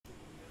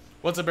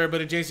What's up,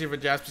 everybody? Jason here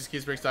for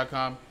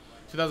JaspysCaseBreaks.com.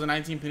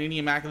 2019 Panini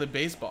Immaculate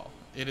Baseball.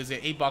 It is a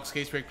 8-box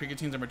case break. Cricket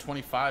teams number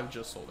 25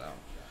 just sold out.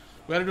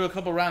 We had to do a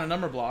couple round of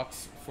number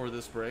blocks for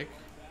this break.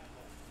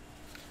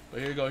 But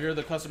here you go. Here are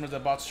the customers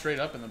that bought straight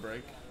up in the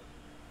break,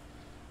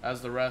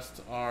 as the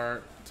rest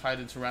are tied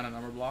into round of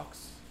number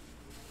blocks.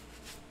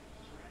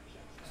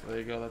 So there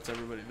you go. That's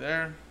everybody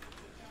there.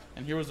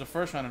 And here was the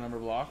first round of number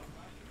block.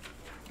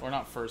 Or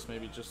not first,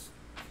 maybe just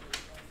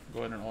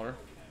go in order.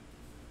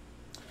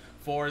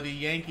 For the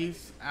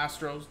Yankees,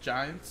 Astros,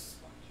 Giants.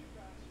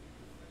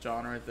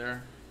 John right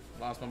there.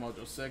 Lost my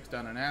Mojo 6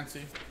 down to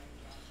Nancy.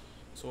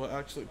 So we'll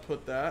actually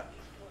put that.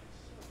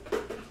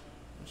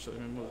 Let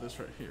me move this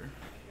right here.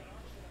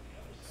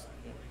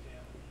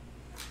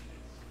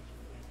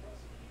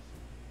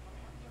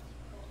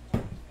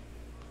 Put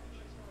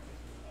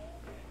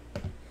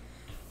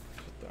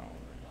that one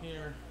right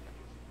here.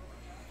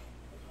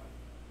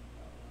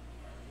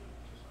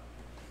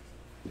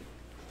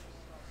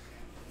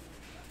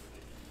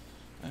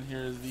 And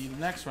here's the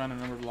next round of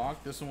number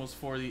block. This one was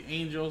for the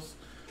Angels,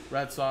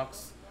 Red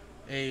Sox,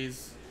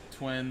 A's,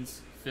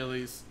 Twins,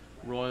 Phillies,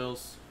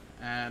 Royals,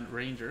 and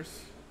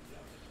Rangers.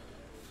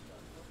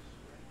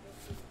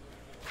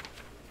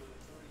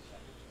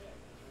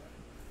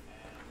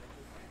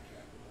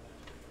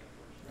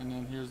 And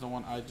then here's the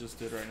one I just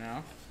did right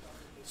now.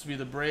 This will be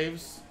the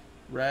Braves,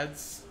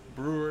 Reds,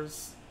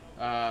 Brewers,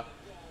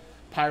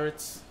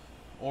 Pirates,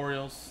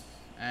 Orioles,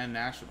 and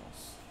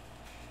Nationals.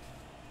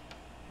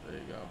 There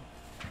you go.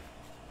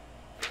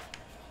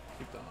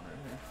 Keep that one right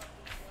here.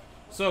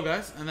 So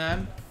guys, and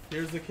then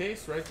here's the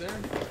case right there.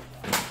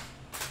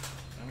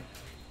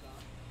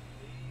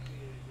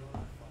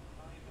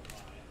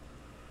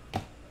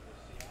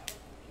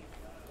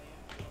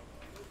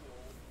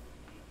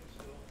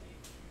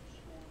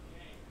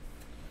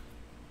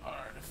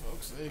 Alright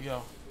folks, there you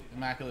go.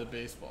 Immaculate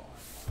Baseball.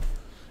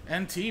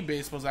 NT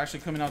Baseball is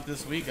actually coming out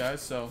this week, guys,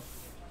 so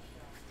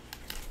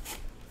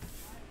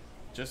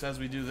just as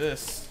we do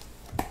this,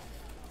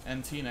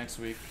 NT next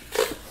week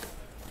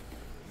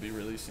be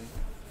releasing.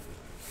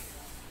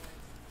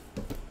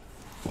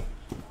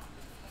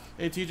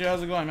 Hey TJ,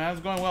 how's it going, man? It's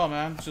going well,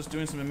 man. Just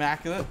doing some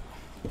Immaculate.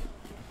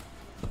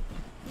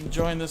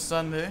 Enjoying this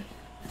Sunday.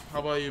 How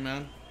about you,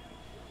 man?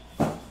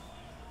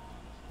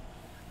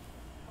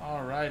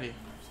 Alrighty.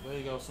 So there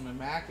you go, some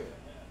Immaculate.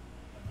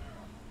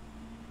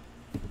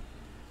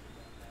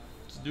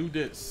 Let's do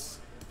this.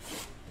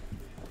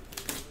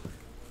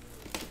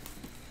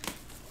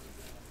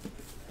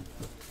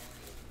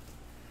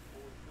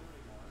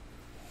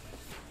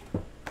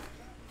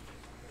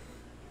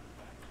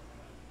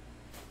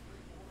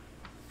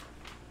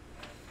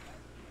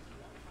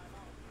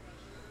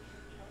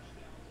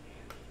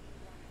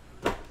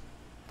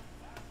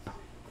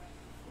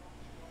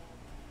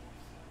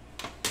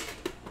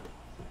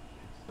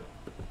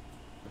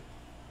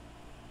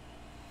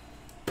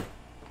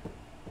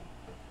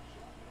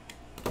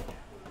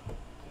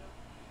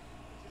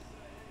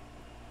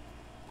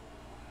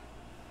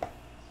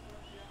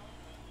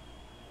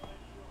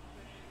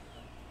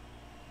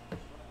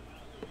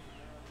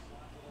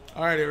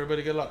 All right,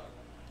 everybody, good luck.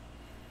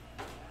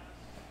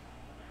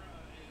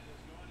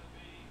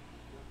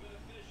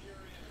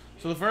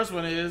 So the first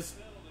one is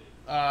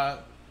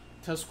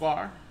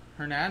Tesquar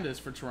Hernandez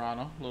for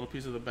Toronto. A little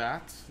piece of the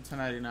bat,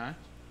 1099.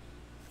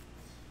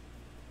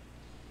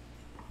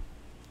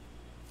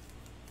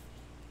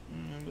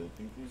 And I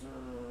think these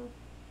are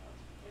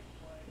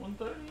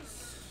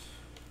 130s.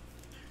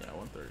 Yeah,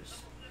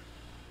 130s.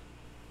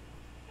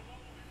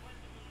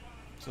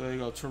 So there you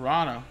go,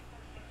 Toronto.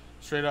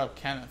 Straight up,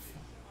 Kenneth.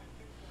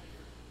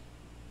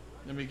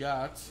 Then we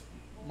got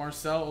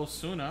Marcell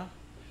Ozuna,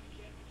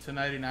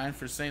 /99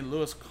 for St.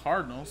 Louis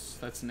Cardinals.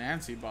 That's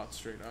Nancy bought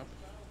straight up.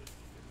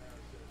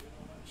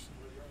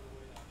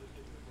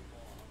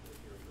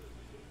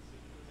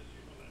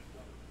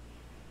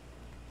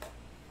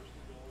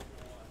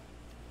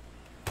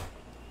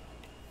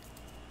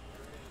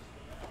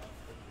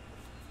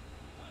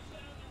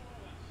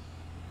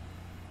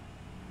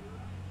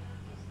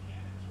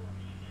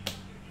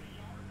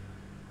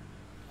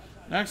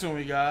 Next one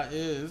we got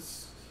is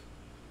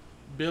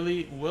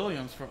Billy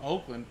Williams for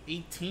Oakland,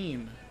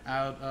 18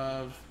 out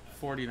of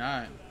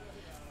 49.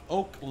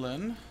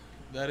 Oakland,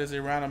 that is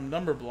a random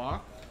number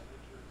block.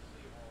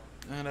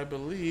 And I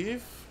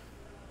believe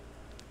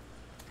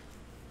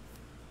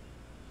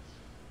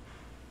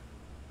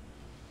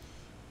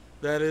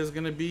that is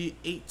going to be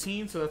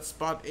 18, so that's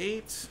spot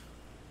 8.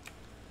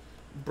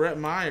 Brett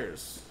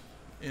Myers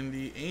in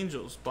the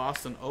Angels,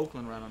 Boston,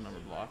 Oakland random number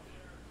block.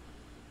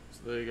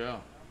 So there you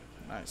go.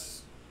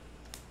 Nice.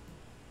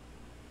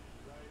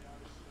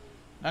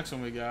 Next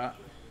one we got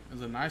is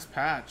a nice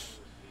patch,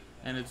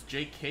 and it's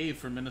Jake Cave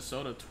for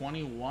Minnesota,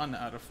 21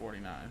 out of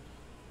 49.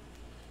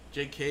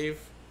 Jake Cave,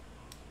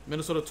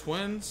 Minnesota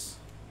Twins.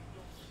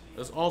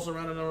 There's also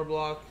random number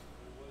block.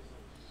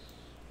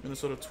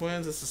 Minnesota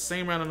Twins. It's the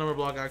same random number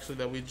block actually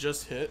that we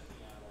just hit.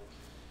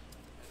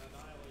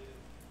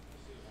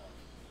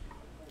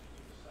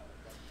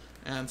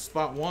 And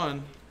spot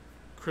 1,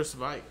 Chris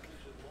Vike.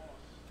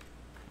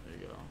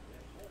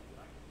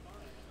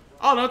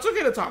 Oh, no, it's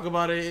okay to talk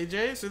about it,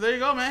 AJ. So there you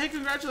go, man. Hey,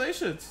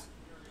 congratulations.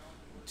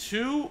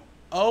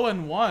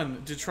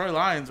 2-0-1 Detroit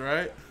Lions,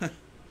 right?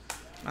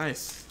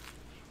 Nice.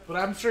 But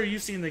I'm sure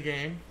you've seen the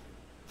game.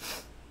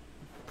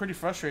 Pretty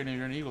frustrating if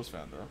you're an Eagles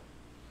fan, though.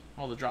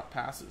 All the drop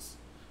passes.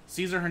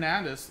 Cesar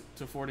Hernandez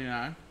to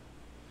 49.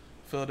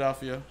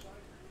 Philadelphia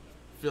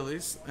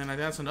Phillies. And I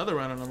think that's another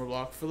random number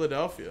block.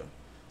 Philadelphia.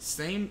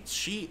 Same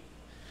sheet.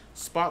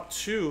 Spot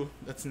 2.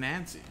 That's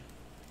Nancy.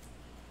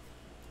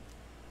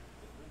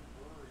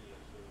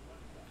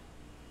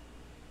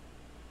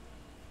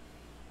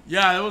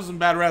 Yeah, it was some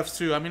bad refs,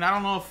 too. I mean, I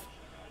don't know if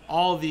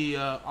all the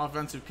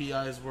offensive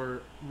PIs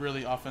were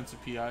really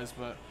offensive PIs,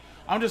 but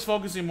I'm just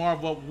focusing more on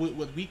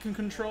what we can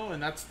control,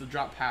 and that's the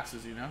drop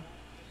passes, you know?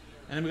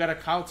 And then we got a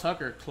Kyle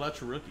Tucker,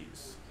 clutch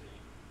rookies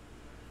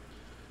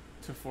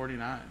to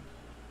 49.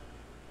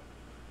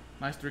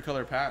 Nice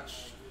 3-color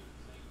patch.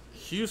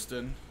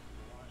 Houston.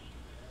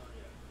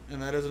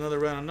 And that is another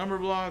random number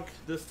block.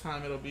 This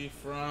time it'll be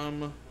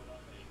from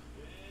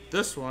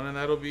this one, and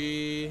that'll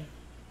be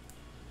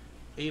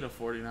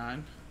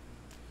 8/49.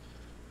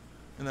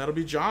 And that'll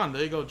be John.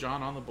 There you go,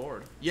 John on the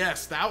board.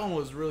 Yes, that one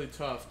was really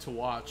tough to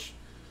watch.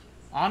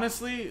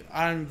 Honestly,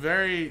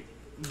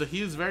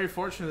 he was very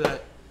fortunate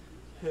that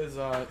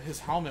his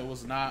helmet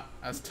was not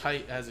as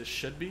tight as it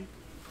should be.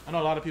 I know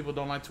a lot of people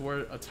don't like to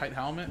wear a tight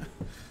helmet,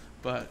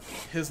 but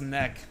his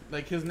neck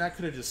could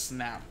have just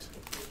snapped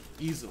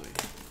easily.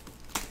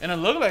 And it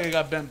looked like it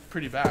got bent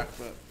pretty back,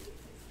 but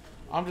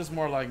I'm just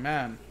more like,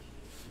 man,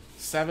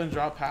 7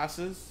 drop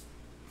passes.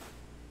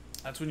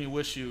 That's when you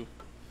wish you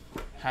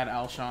had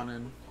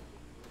Alshon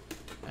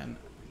and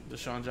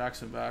Deshaun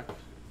Jackson back.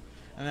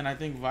 And then I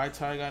think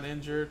Vitae got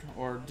injured,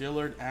 or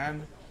Dillard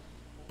and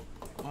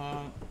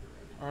our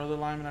other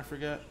lineman, I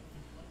forget.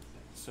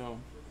 So,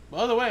 but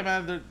other way,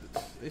 man,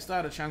 they still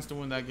had a chance to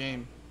win that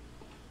game,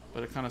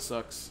 but it kind of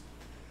sucks.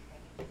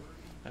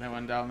 And it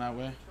went down that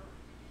way.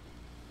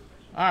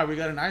 All right, we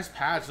got a nice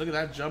patch. Look at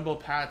that jumbo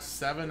patch,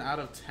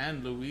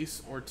 7/10,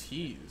 Luis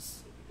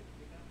Ortiz.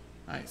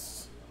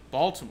 Nice.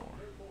 Baltimore.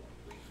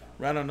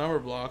 Random number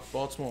block,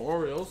 Baltimore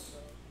Orioles.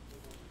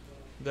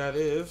 That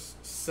is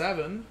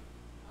 7,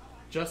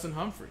 Justin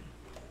Humphrey.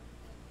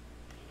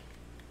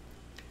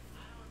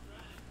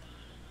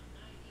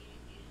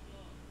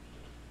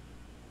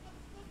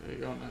 There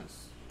you go,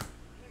 nice.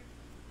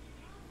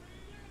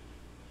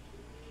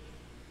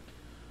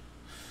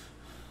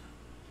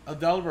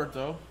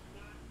 Adalberto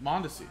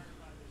Mondesi.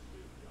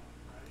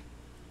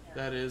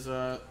 That is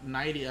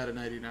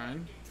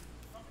 90/99.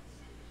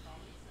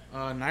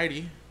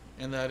 90.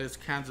 And that is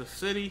Kansas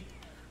City.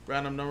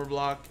 Random number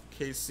block,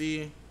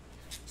 KC.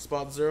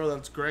 Spot 0,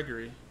 that's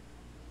Gregory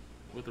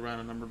with the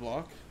random number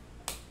block.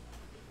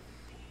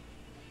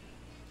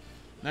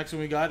 Next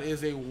one we got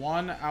is a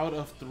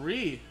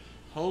 1/3,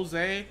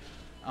 Jose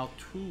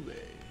Altuve.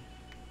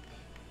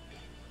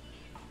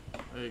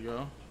 There you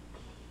go.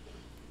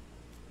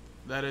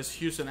 That is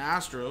Houston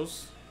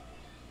Astros.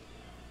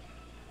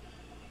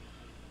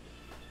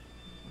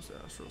 What's the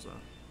Astros at?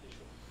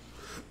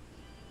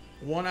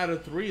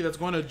 1/3. That's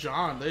going to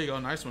John. There you go.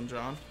 Nice one,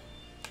 John.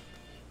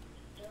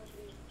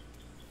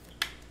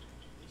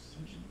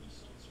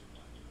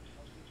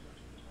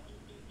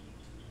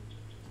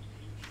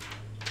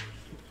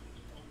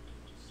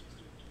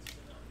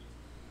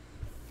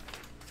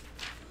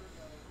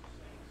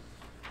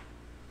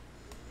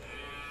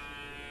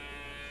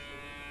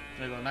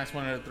 There you go. Nice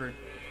 1/3.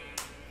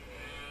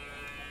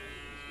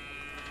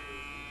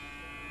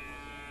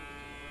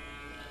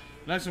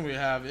 Next one we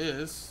have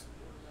is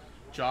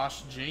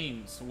Josh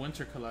James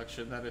Winter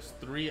Collection. That is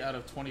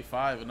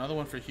 3/25. Another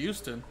one for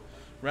Houston.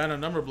 Random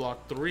number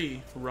block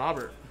 3,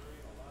 Robert.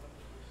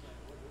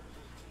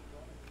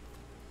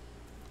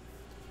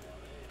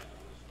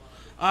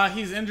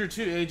 He's injured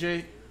too,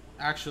 AJ.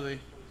 Actually,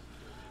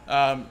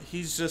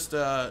 he's just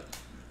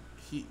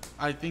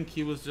I think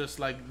he was just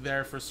like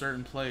there for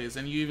certain plays,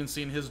 and you even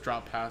seen his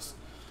drop pass.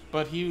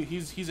 But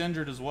he's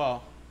injured as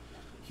well.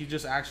 He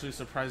just actually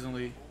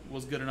surprisingly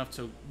was good enough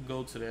to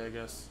go today, I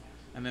guess.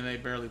 And then they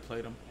barely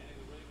played him.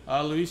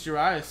 Luis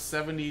Urias,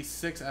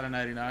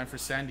 76/99 for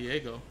San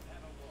Diego.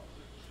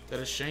 That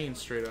is Shane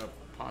straight up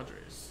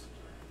Padres.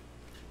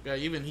 Yeah,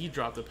 even he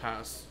dropped a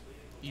pass.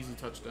 Easy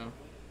touchdown.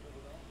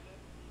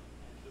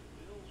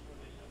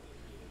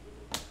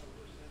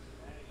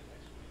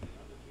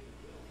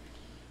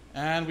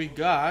 And we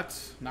got,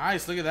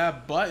 nice, look at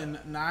that, Button,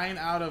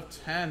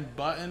 9/10,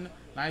 Button,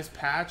 nice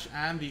patch,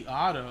 and the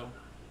auto.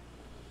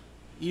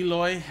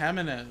 Eloy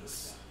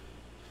Jimenez.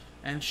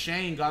 And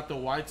Shane got the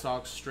White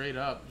Sox straight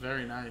up.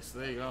 Very nice.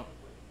 There you go.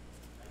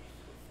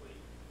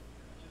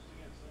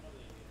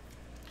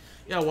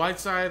 Yeah,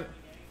 Whiteside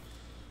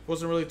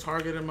wasn't really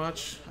targeted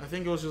much. I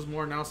think it was just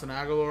more Nelson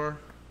Aguilar.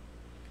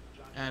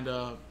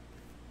 And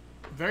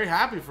very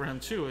happy for him,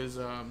 too, is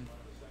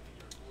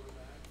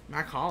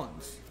Matt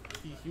Collins.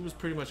 He was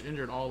pretty much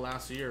injured all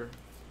last year.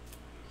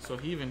 So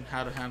he even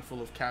had a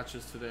handful of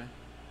catches today.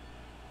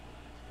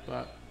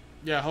 But,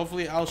 yeah,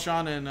 hopefully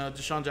Alshon and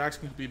Deshaun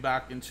Jackson can be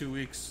back in 2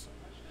 weeks.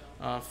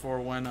 For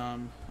when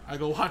I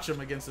go watch them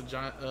against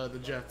the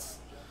Jets.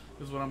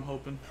 Is what I'm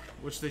hoping.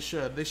 Which they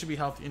should. They should be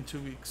healthy in 2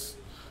 weeks.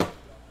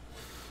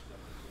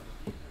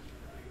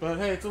 But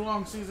hey, it's a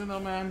long season though,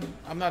 man.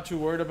 I'm not too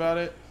worried about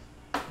it.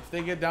 If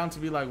they get down to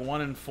be like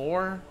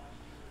 1-4,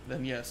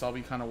 then yes, I'll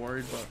be kind of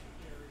worried. But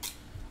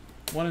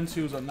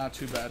 1-2 is not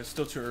too bad. It's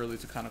still too early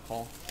to kind of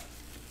call.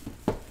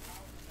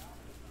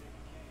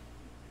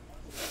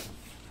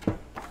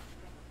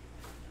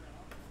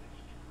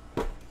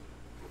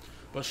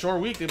 But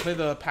short week, they play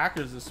the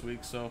Packers this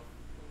week, so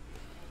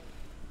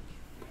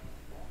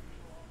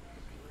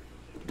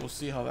we'll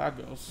see how that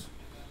goes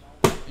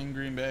in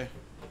Green Bay.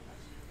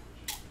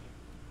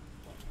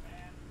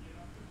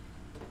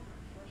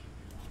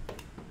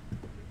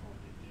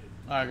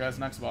 Alright guys,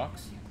 next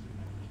box.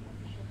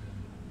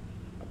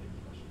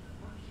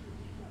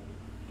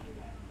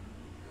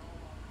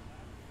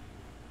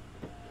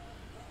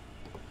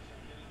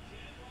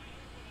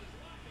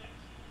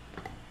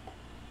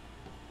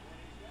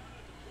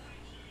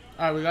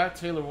 Alright, we got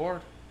Taylor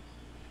Ward.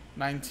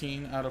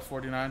 19 out of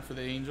 49 for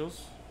the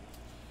Angels.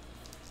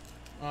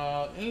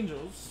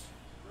 Angels.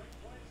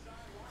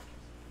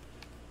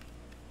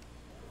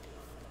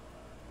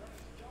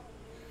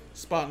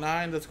 Spot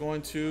 9, that's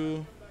going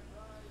to...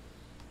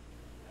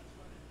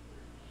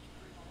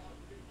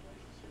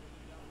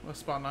 What's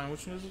spot 9?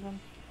 Which one is this one?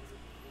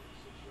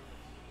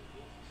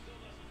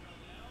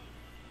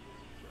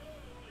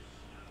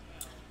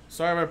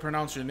 Sorry if I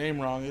pronounced your name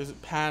wrong. Is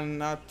it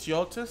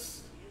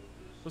Panatiotis?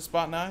 With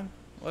spot 9?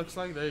 Looks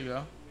like. There you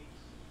go.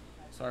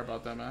 Sorry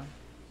about that, man.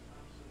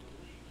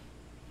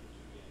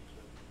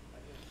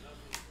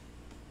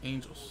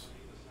 Angels.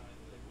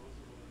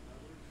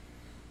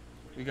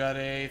 We got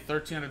a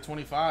 13 out of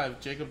 25,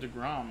 Jacob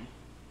deGrom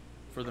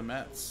for the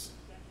Mets.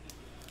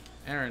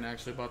 Aaron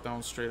actually bought that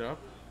one straight up.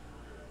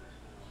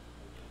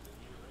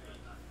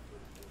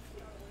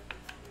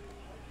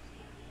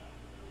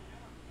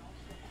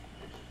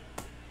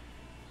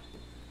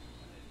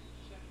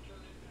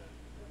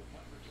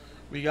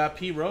 We got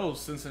P. Rose,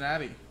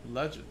 Cincinnati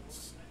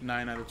Legends,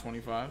 9 out of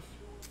 25.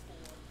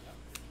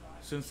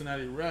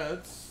 Cincinnati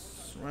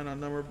Reds, right on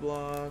number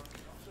block.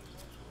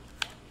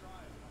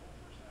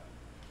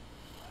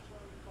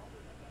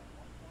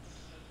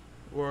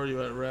 Where are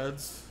you at,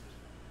 Reds?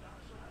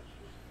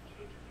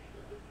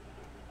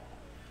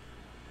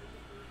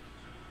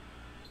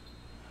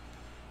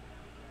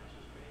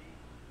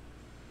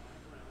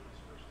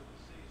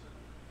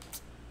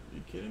 Are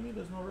you kidding me?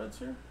 There's no Reds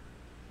here?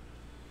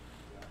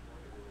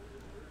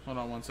 Hold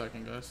on 1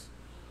 second, guys.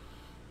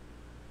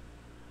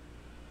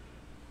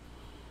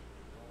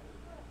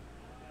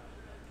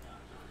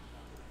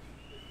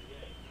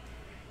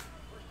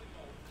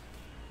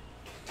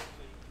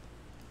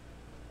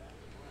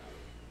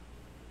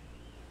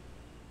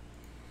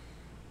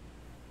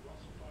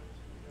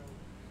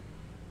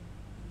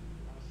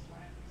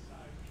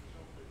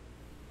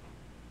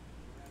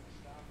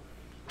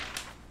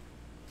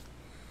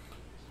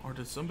 Or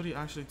did somebody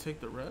actually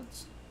take the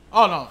Reds?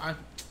 Oh no,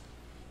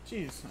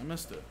 jeez, I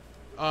missed it.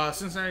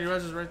 Cincinnati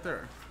Reds is right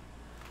there.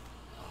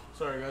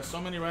 Sorry guys, so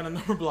many random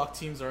number block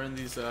teams are in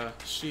these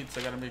sheets.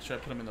 I gotta make sure I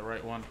put them in the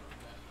right one.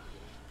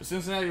 The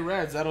Cincinnati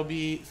Reds, that'll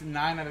be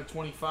 9 out of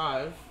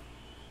 25.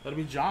 That'll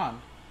be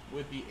John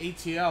with the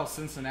ATL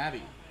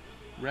Cincinnati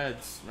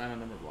Reds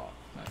random number block.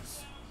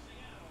 Nice.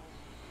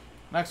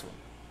 Next one.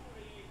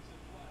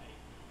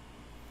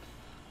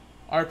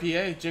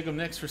 RPA, Jacob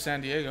Nix for San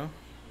Diego.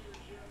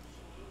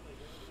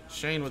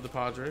 Shane with the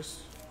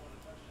Padres.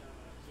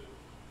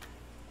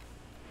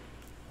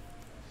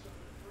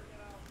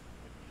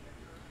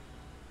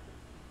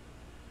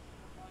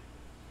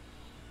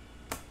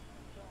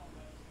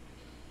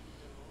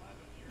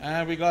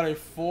 And we got a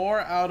 4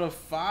 out of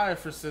 5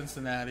 for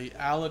Cincinnati,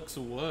 Alex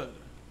Wood.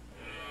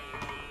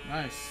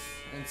 Nice.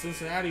 And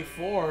Cincinnati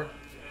 4,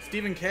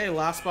 Stephen K,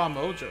 Last Spot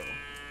Mojo.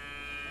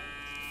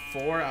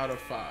 4 out of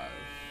 5.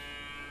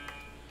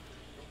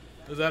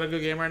 Is that a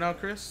good game right now,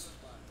 Chris?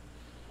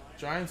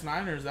 Giants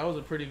Niners, that was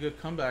a pretty good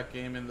comeback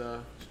game in the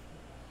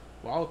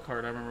wild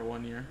card, I remember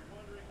one year.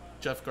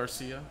 Jeff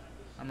Garcia,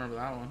 I remember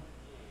that one.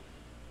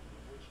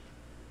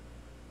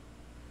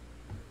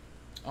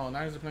 Oh,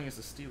 Niners are playing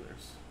against the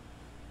Steelers.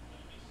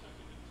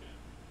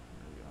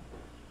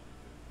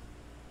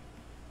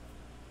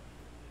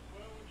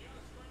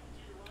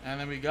 And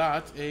then we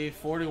got a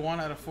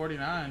 41 out of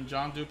 49,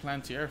 John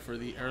Duplantier for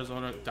the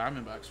Arizona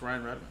Diamondbacks,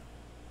 Ryan Redmond.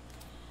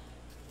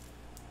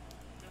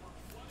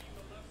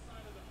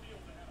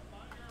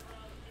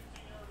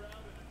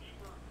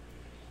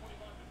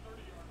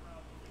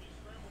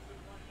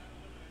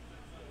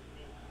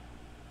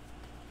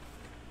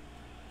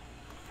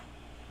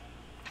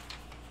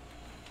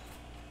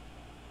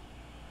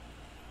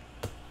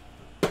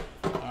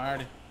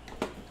 Alrighty.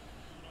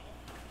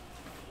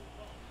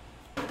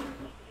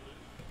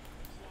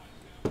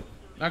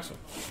 Next one.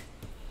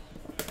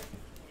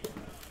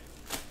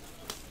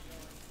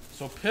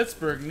 So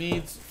Pittsburgh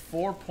needs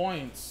 4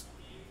 points.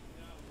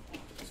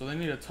 So they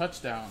need a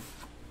touchdown.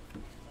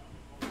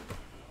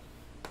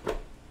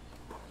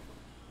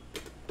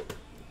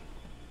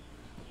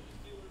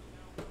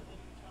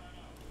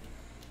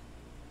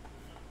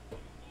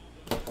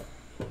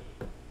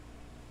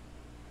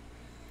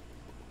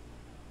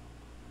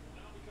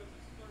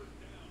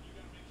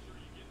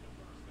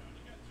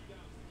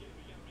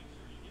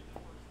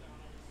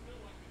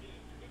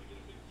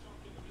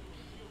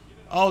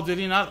 Oh, did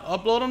he not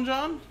upload them,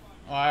 John?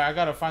 Oh, I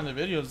gotta find the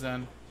videos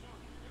then.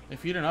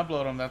 If you didn't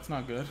upload them, that's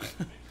not good.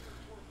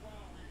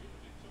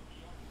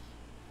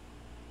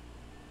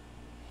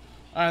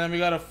 Alright, then we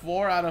got a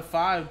 4 out of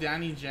 5,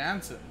 Danny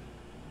Jansen.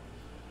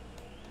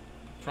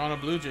 Toronto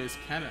Blue Jays,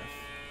 Kenneth.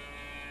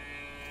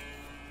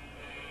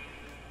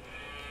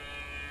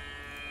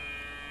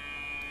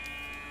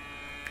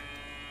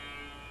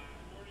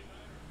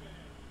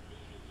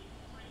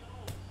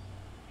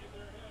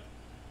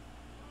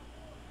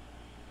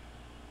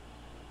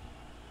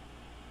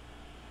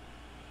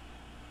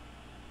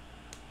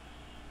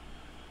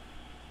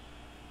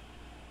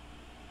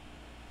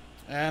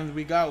 And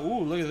we got,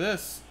 ooh, look at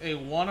this. A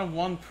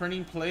 1-of-1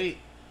 printing plate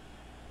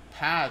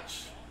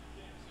patch.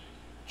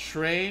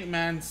 Trey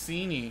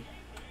Mancini.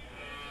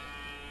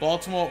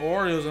 Baltimore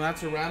Orioles, and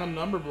that's a random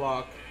number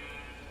block.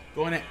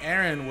 Going to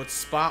Aaron with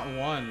spot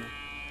 1.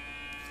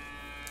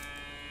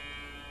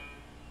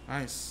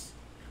 Nice.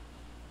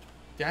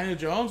 Daniel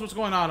Jones, what's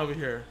going on over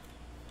here?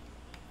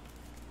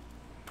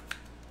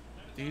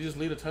 Did he just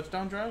lead a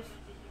touchdown drive?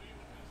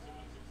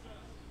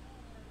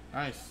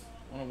 Nice.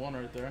 1-of-1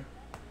 right there.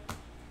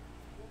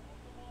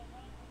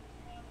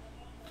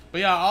 But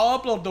yeah, I'll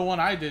upload the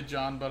one I did,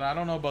 John, but I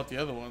don't know about the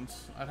other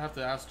ones. I'd have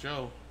to ask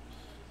Joe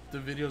if the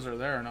videos are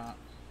there or not.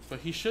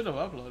 But he should have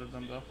uploaded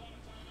them, though.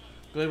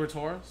 Gleyber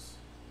Torres.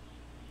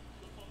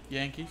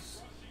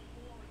 Yankees.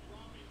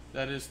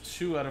 That is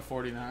 2 out of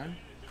 49.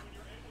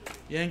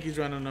 Yankees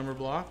random number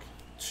block.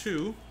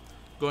 2.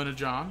 Going to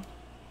John.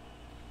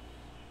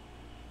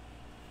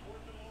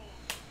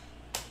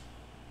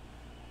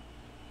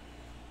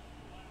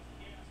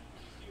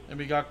 And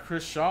we got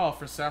Chris Shaw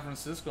for San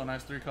Francisco.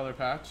 Nice 3-color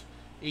patch.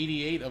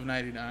 88 of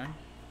 99.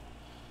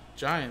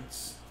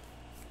 Giants.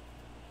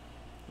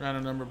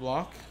 Random number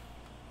block.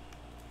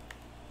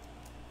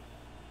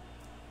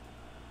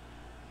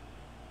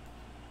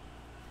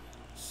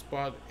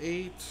 Spot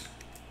 8.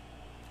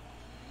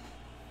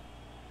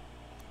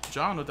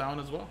 John with that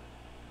one as well.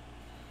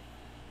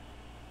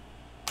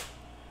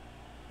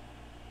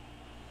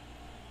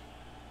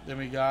 Then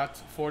we got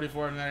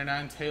 44 of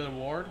 99 Taylor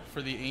Ward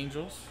for the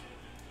Angels.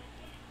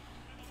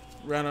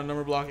 Random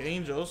number block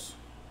Angels.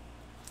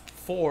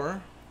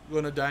 4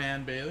 going to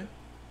Diane Bailey.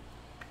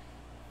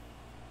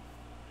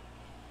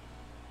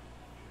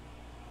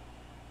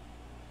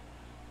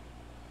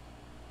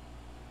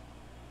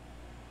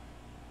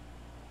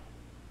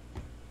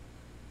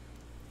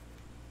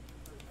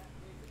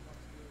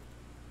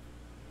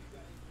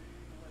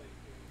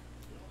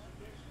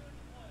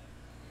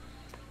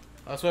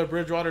 That's why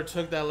Bridgewater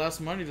took that less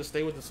money to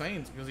stay with the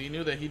Saints, because he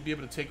knew that he'd be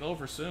able to take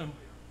over soon.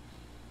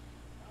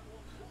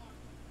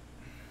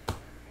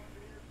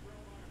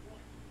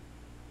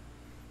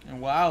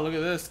 And wow, look at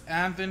this.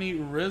 Anthony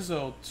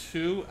Rizzo,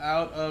 2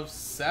 out of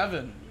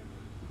 7.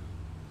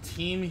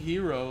 Team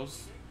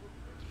Heroes.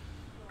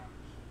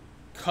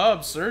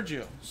 Cubs,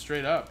 Sergio,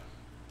 straight up.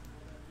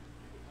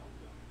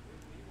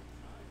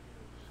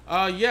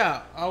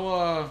 Yeah,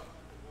 I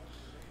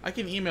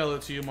can email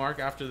it to you, Mark,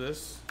 after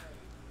this.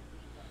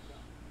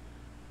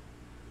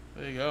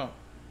 There you go.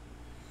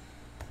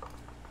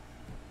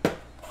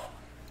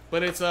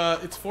 But it's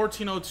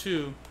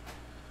 1402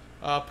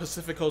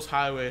 Pacific Coast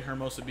Highway,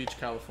 Hermosa Beach,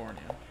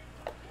 California.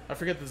 I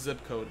forget the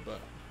zip code, but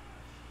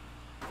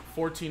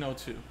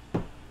 1402.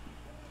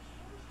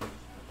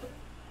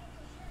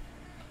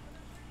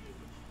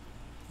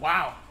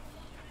 Wow.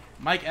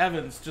 Mike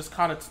Evans just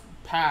caught a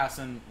pass,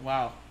 and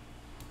wow.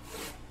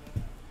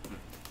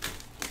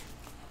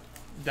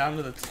 Down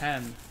to the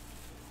 10.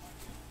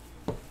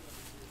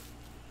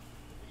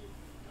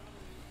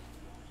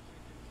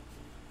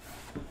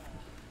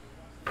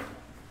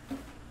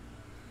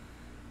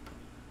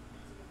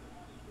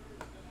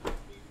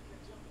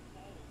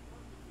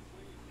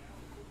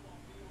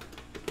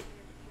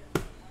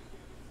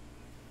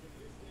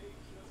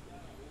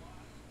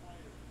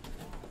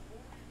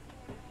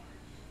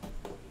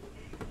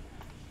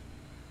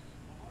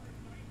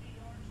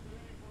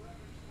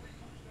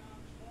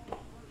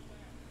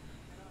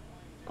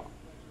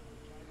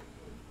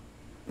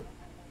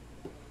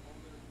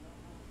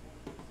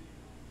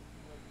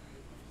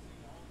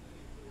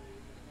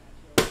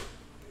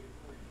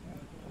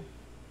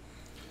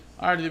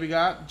 All right, we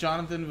got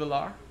Jonathan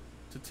Villar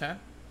to 10.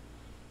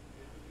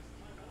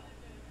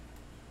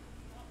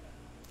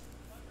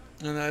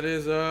 And that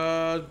is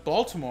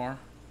Baltimore.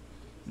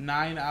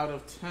 9 out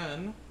of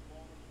 10.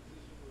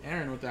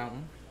 Aaron with that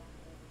one.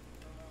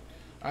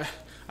 I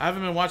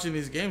haven't been watching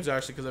these games,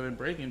 actually, because I've been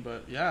breaking.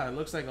 But, yeah, it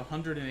looks like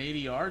 180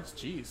 yards.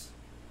 Jeez.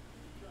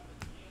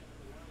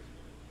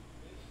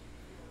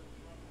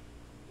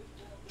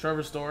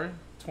 Trevor Story,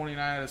 29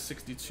 out of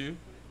 62.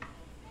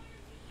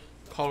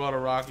 Colorado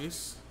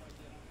Rockies.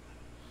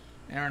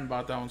 Aaron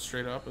bought that one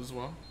straight up as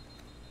well.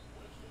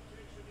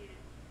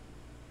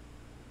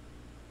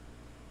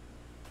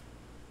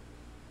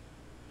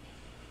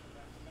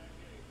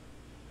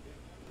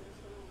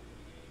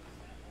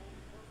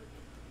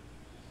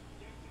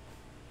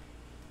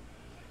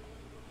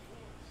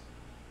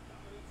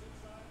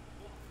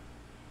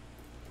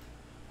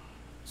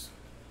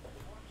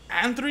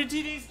 And 3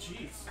 TDs?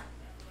 Jeez.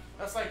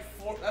 That's like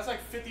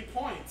 50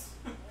 points.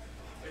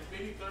 Like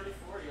maybe 30,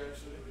 40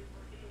 actually.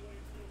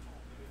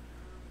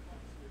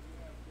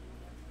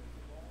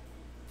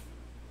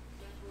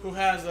 Who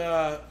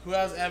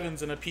has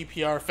Evans in a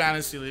PPR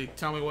fantasy league?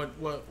 Tell me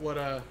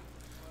well,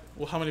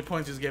 how many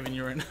points he's giving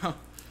you right now.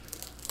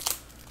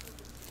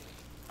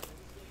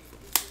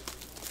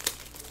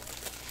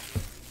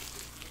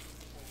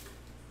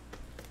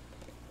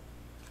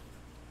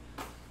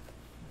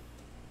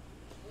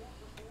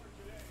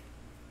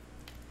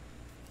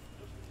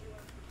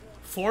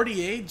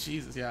 $48?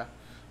 Jesus, yeah.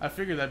 I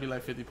figured that'd be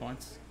like 50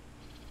 points.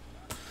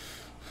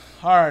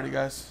 Alrighty,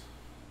 guys.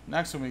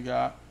 Next one we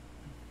got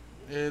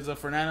is a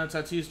Fernando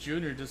Tatis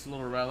Jr., just a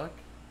little relic.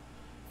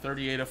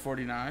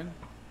 38/49.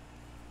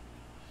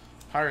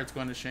 Pirates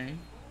going to Shane.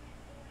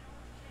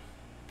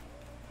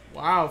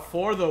 Wow,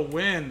 for the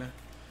win.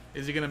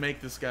 Is he going to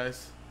make this,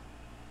 guys?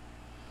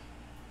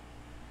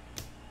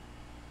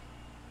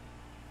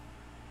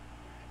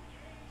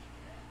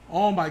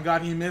 Oh my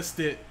God, he missed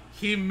it.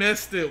 He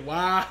missed it.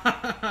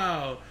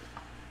 Wow.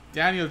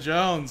 Daniel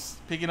Jones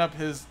picking up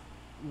his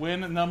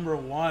win number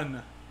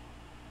 1.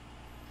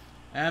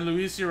 And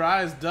Luis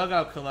Urias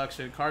dugout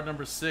collection, card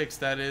number 6.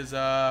 That is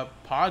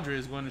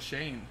Padres going to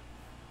Shane.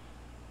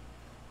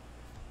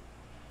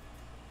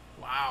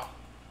 Wow.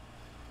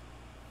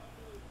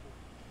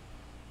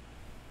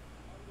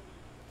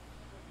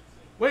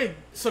 Wait,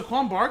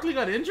 Saquon Barkley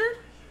got injured?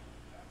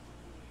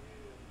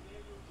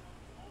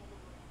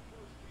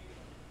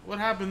 What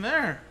happened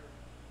there?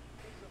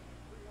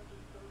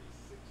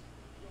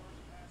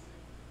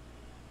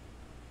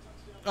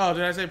 Oh,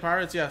 did I say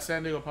Pirates? Yeah,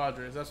 San Diego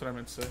Padres. That's what I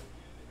meant to say.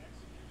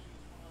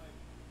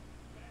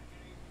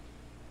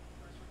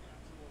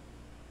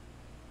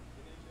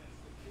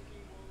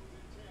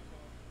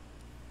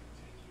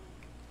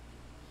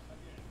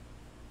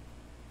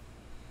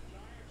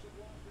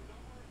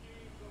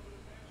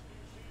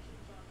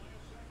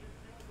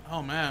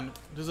 Oh, man.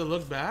 Does it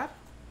look bad?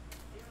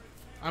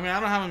 I mean,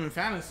 I don't have him in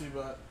fantasy,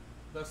 but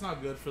that's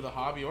not good for the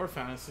hobby or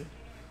fantasy.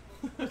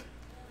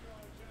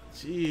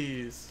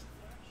 Jeez.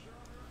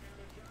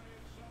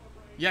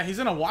 Yeah, he's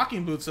in a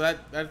walking boot, so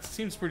that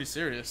seems pretty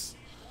serious.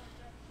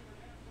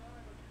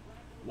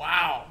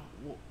 Wow.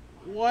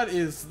 What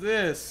is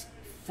this?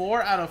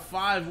 4 out of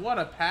 5. What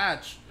a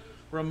patch.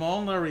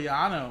 Ramon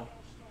Laureano.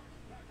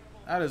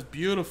 That is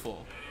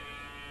beautiful.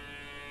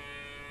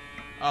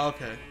 Oh,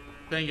 okay.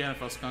 Thank you,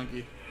 NFL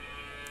Skunky.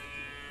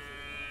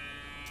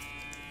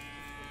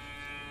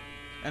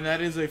 And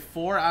that is a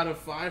 4 out of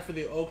 5 for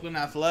the Oakland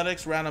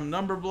Athletics. Random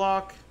number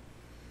block.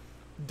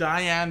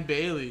 Diane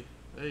Bailey.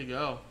 There you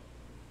go.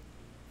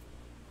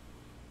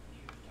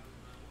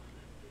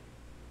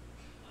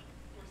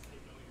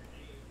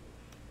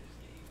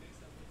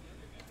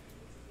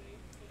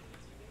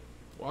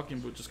 Walking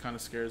boot just kind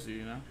of scares you,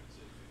 you know?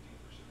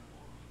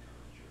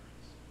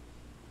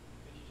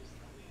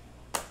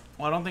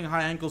 Well, I don't think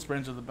high ankle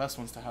sprains are the best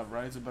ones to have,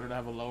 right? Is it better to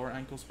have a lower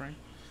ankle sprain?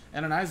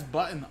 And a nice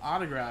button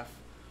autograph.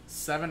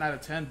 7 out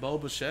of 10, Bo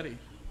Bichetti.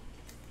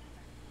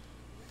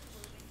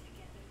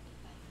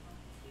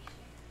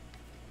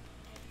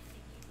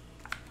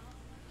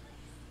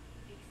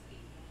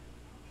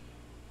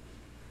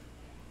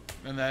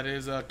 And that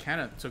is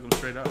Kenneth. Took him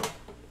straight up.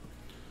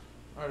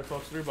 All right,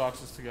 folks, 3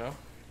 boxes to go.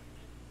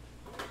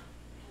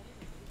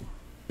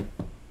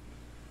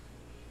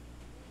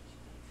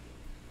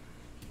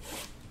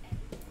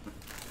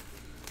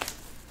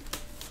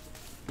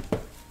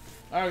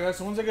 Alright guys,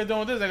 so once I get done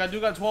with this, I do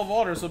got 12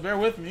 orders, so bear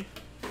with me.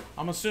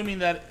 I'm assuming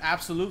that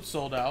Absolute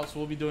sold out, so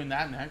we'll be doing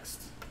that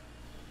next.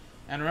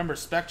 And remember,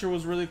 Spectre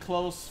was really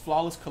close.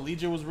 Flawless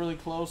Collegiate was really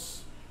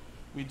close.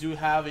 We do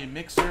have a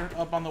mixer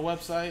up on the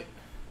website.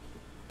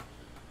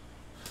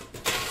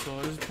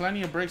 So there's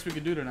plenty of breaks we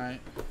could do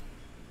tonight.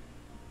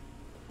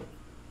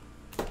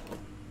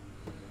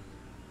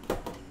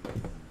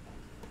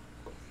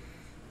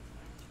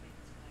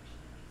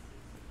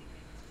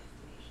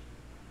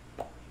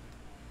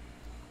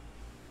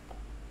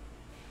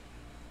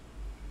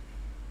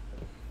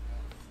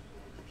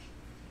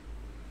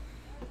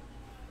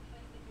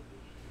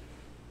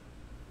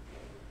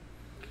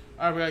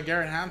 Alright, we got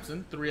Garrett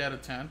Hampson, 3 out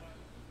of 10.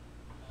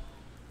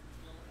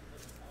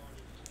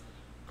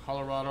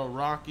 Colorado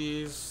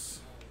Rockies.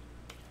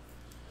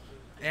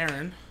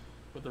 Aaron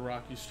with the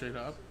Rockies straight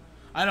up.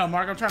 I know,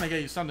 Mark, I'm trying to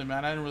get you something,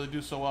 man. I didn't really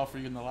do so well for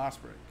you in the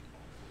last break.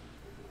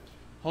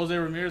 Jose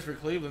Ramirez for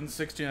Cleveland,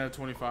 16 out of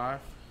 25.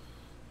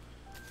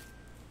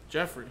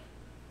 Jeffrey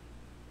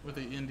with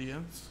the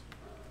Indians.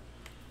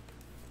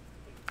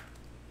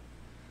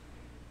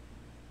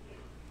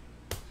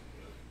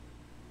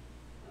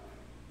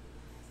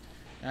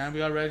 And we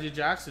got Reggie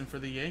Jackson for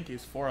the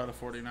Yankees, 4 out of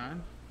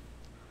 49.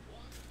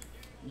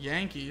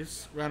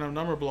 Yankees, random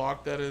number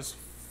block, that is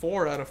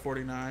 4 out of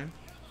 49.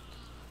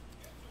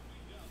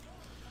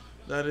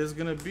 That is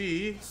going to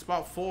be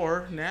spot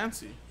 4,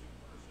 Nancy.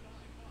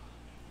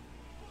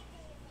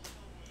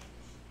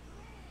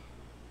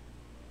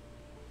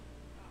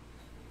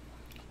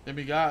 Then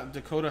we got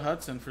Dakota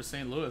Hudson for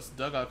St. Louis.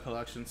 Dugout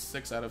collection,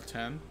 6 out of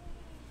 10.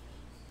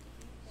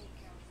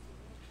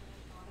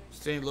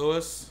 St.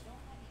 Louis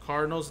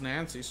Cardinals,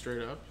 Nancy,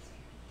 straight up.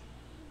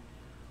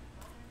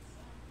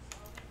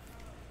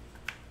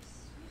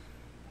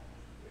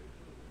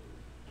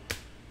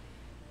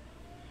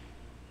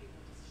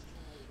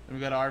 Then we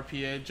got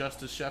RPA,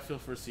 Justice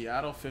Sheffield for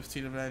Seattle,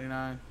 15 of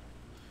 99.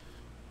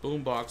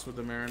 Boombox with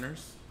the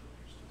Mariners.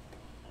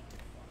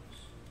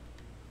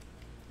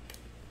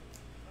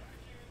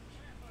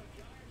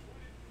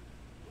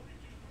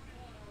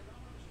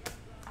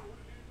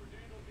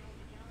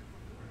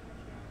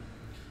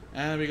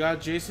 And we got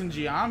Jason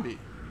Giambi.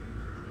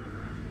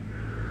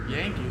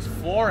 Yankees,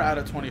 4 out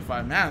of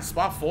 25. Man,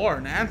 spot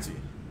 4, Nancy.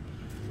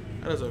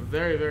 That is a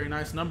very, very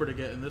nice number to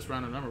get in this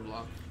round of number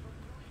block.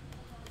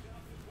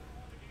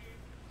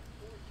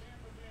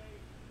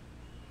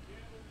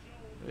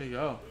 There you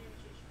go.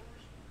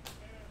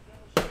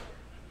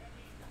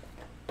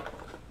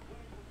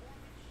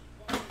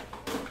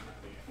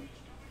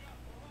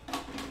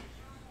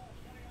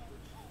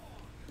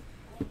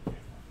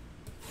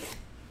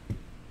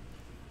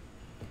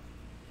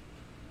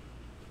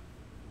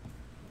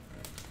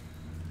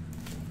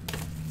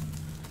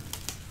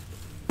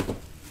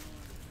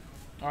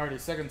 Alrighty,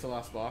 second to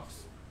last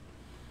box.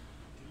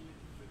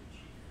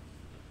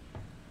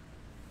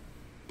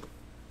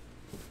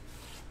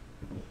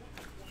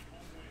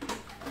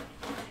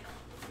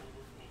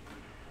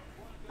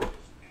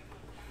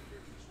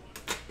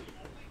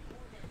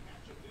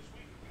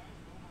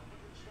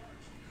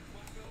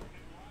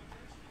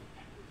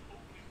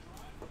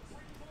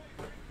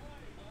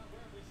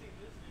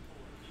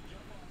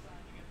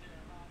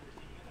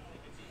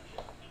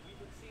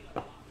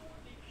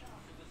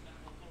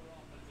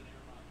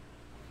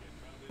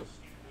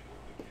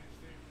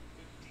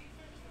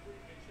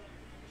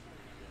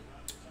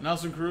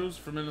 Nelson Cruz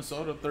from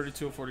Minnesota,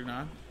 32 of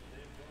 49.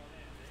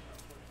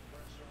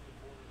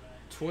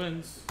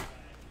 Twins.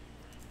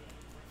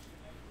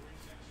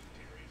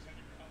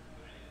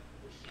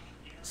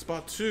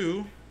 Spot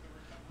 2,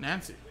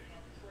 Nancy.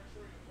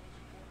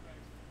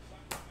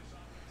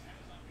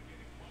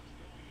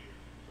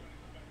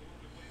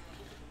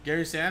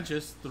 Gary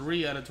Sanchez,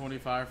 3 out of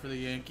 25 for the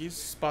Yankees.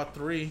 Spot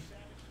 3,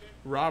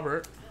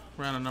 Robert,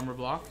 ran a number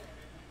block.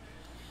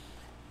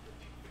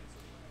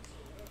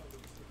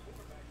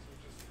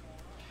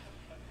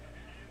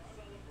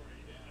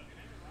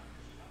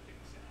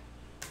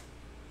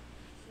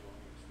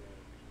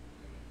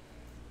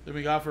 Then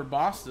we got for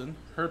Boston,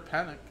 Herb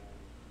Pennock,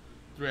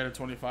 3 out of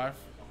 25.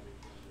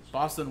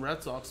 Boston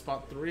Red Sox,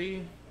 spot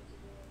 3,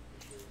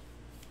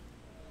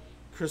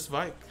 Chris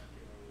Vike.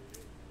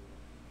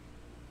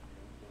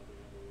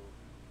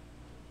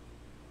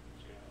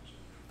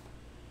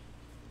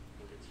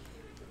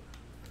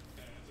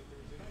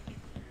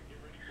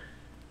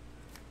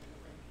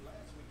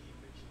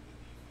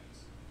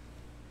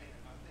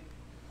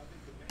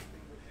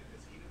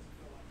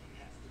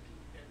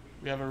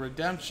 We have a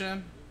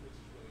redemption.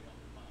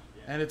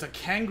 And it's a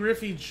Ken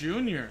Griffey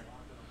Jr.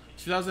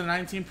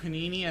 2019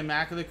 Panini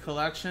Immaculate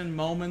Collection,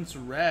 Moments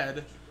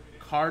Red,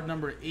 card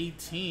number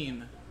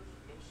 18.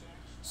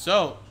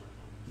 So,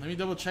 let me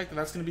double check that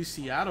that's going to be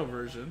Seattle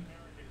version.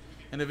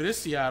 And if it is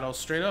Seattle,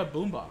 straight up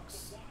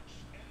boombox.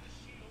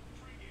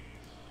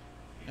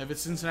 If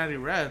it's Cincinnati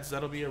Reds,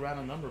 that'll be a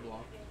random number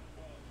block.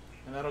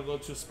 And that'll go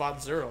to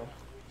spot 0.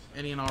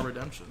 Any and all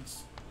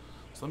redemptions.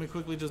 So let me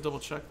quickly just double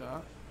check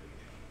that.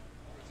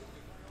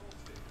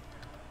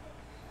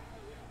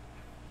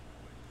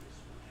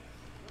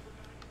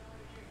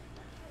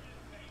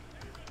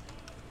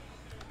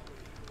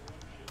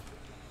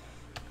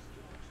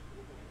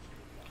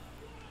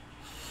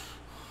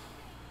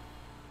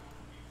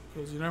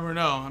 Because you never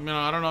know. I mean,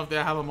 I don't know if they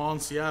have them all in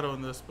Seattle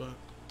in this, but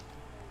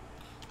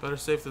better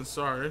safe than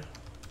sorry.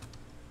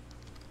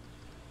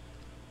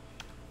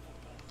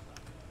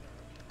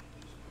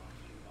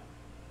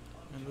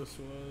 And this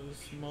was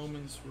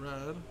Moments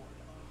Red.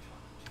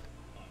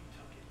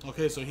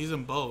 Okay, so he's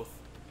in both.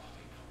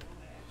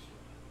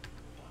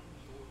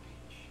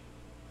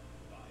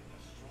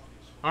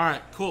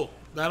 Alright, cool.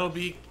 That'll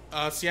be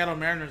Seattle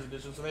Mariners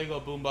edition. So there you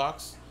go,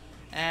 boombox.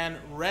 And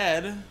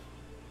red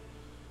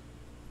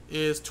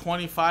is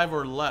 25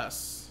 or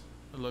less,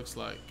 it looks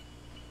like.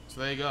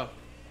 So there you go.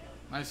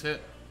 Nice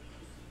hit.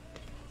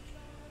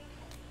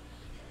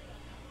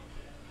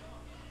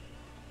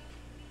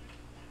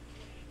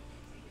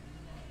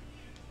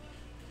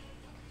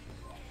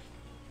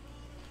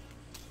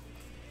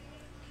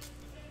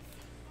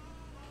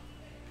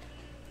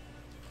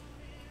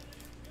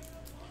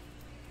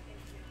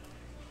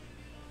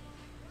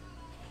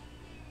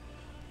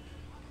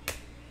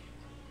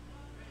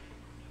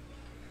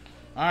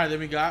 Alright, then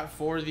we got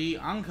for the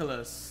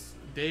Angeles,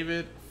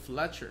 David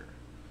Fletcher,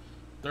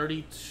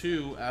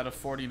 32 out of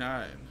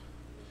 49.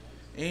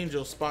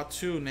 Angel, spot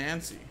 2,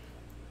 Nancy.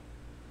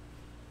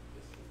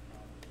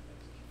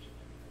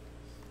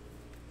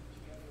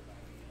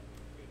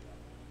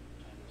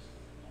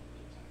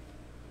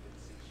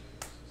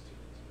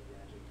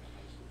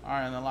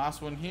 Alright, and the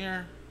last one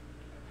here,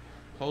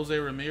 Jose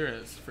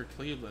Ramirez for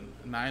Cleveland,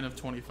 9 of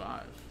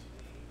 25.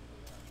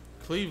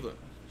 Cleveland,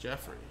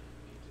 Jeffrey.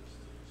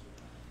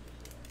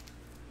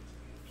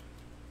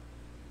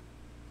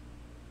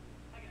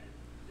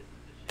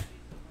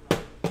 All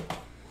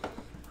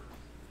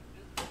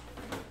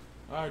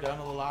right, down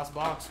to the last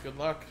box. Good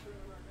luck.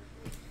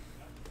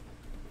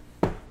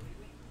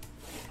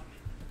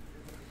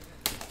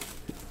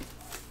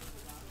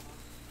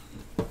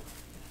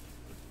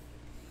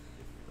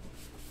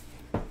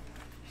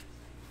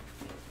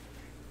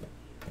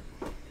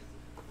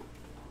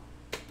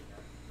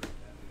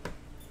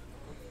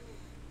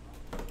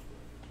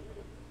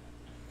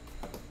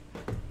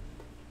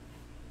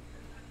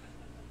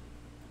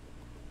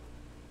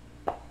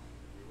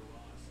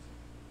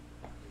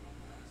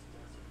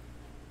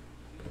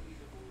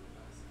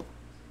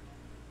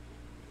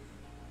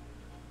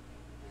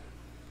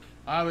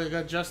 We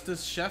got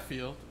Justice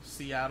Sheffield,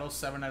 Seattle,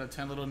 7 out of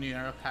 10, little New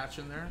Era patch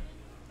in there.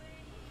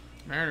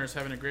 Mariners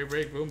having a great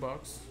break,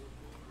 boombox.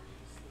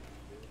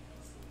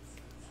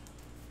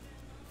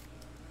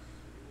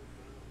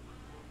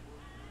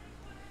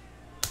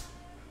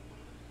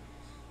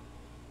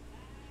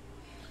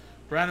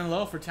 Brandon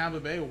Lowe for Tampa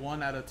Bay,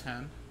 1 out of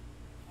 10.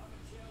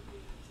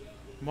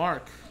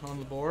 Mark on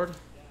the board.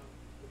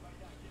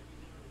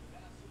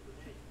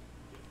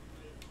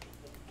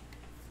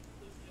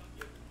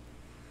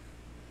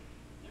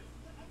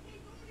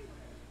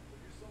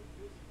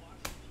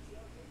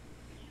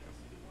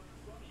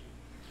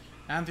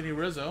 Anthony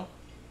Rizzo,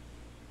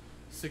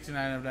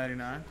 69 of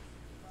 99.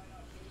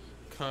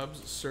 Cubs,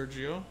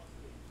 Sergio.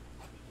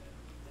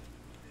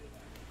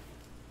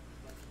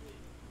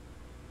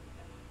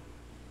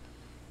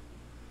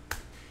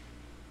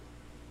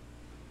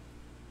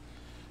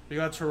 We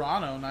got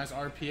Toronto, nice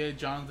RPA,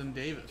 Jonathan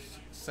Davis,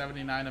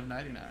 79 of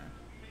 99.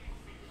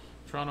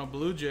 Toronto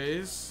Blue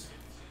Jays,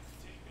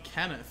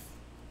 Kenneth.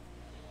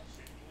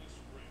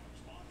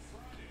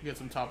 Get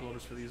some top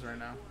loaders for these right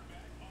now.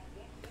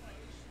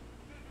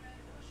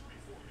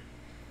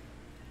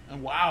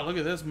 And wow, look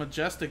at this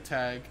majestic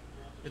tag.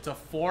 It's a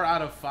 4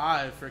 out of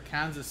 5 for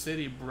Kansas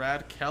City,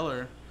 Brad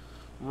Keller.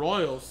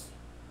 Royals.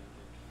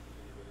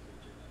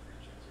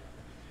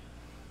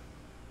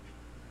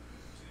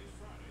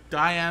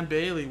 Diane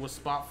Bailey was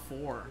spot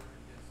 4.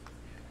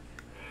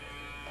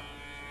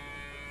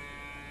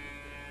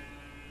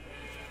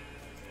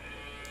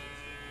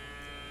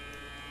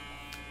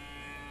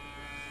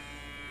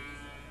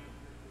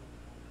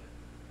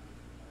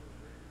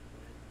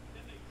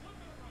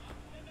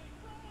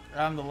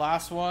 And the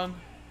last one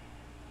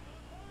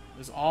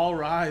is All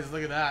Rise.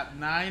 Look at that.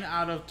 9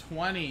 out of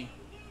 20.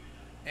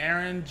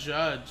 Aaron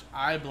Judge,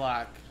 eye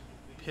black,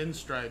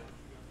 pinstripe.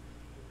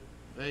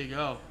 There you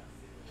go.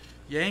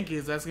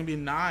 Yankees, that's going to be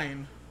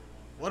 9.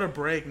 What a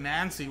break.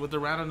 Nancy with the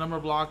random number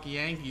block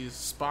Yankees,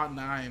 spot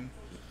 9.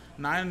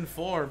 9 and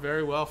 4,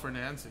 very well for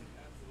Nancy.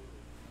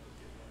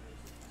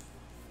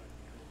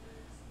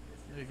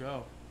 There you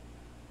go.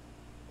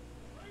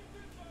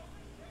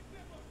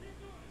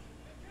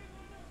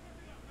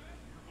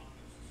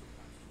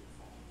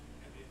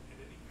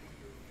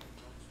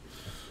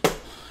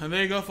 And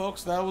there you go,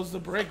 folks. That was the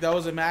break. That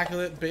was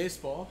Immaculate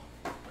Baseball.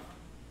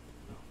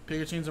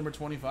 Pikachu's number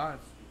 25.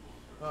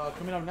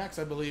 Coming up next,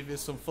 I believe, is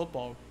some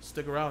football.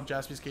 Stick around.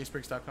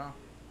 JaspysCaseBreaks.com.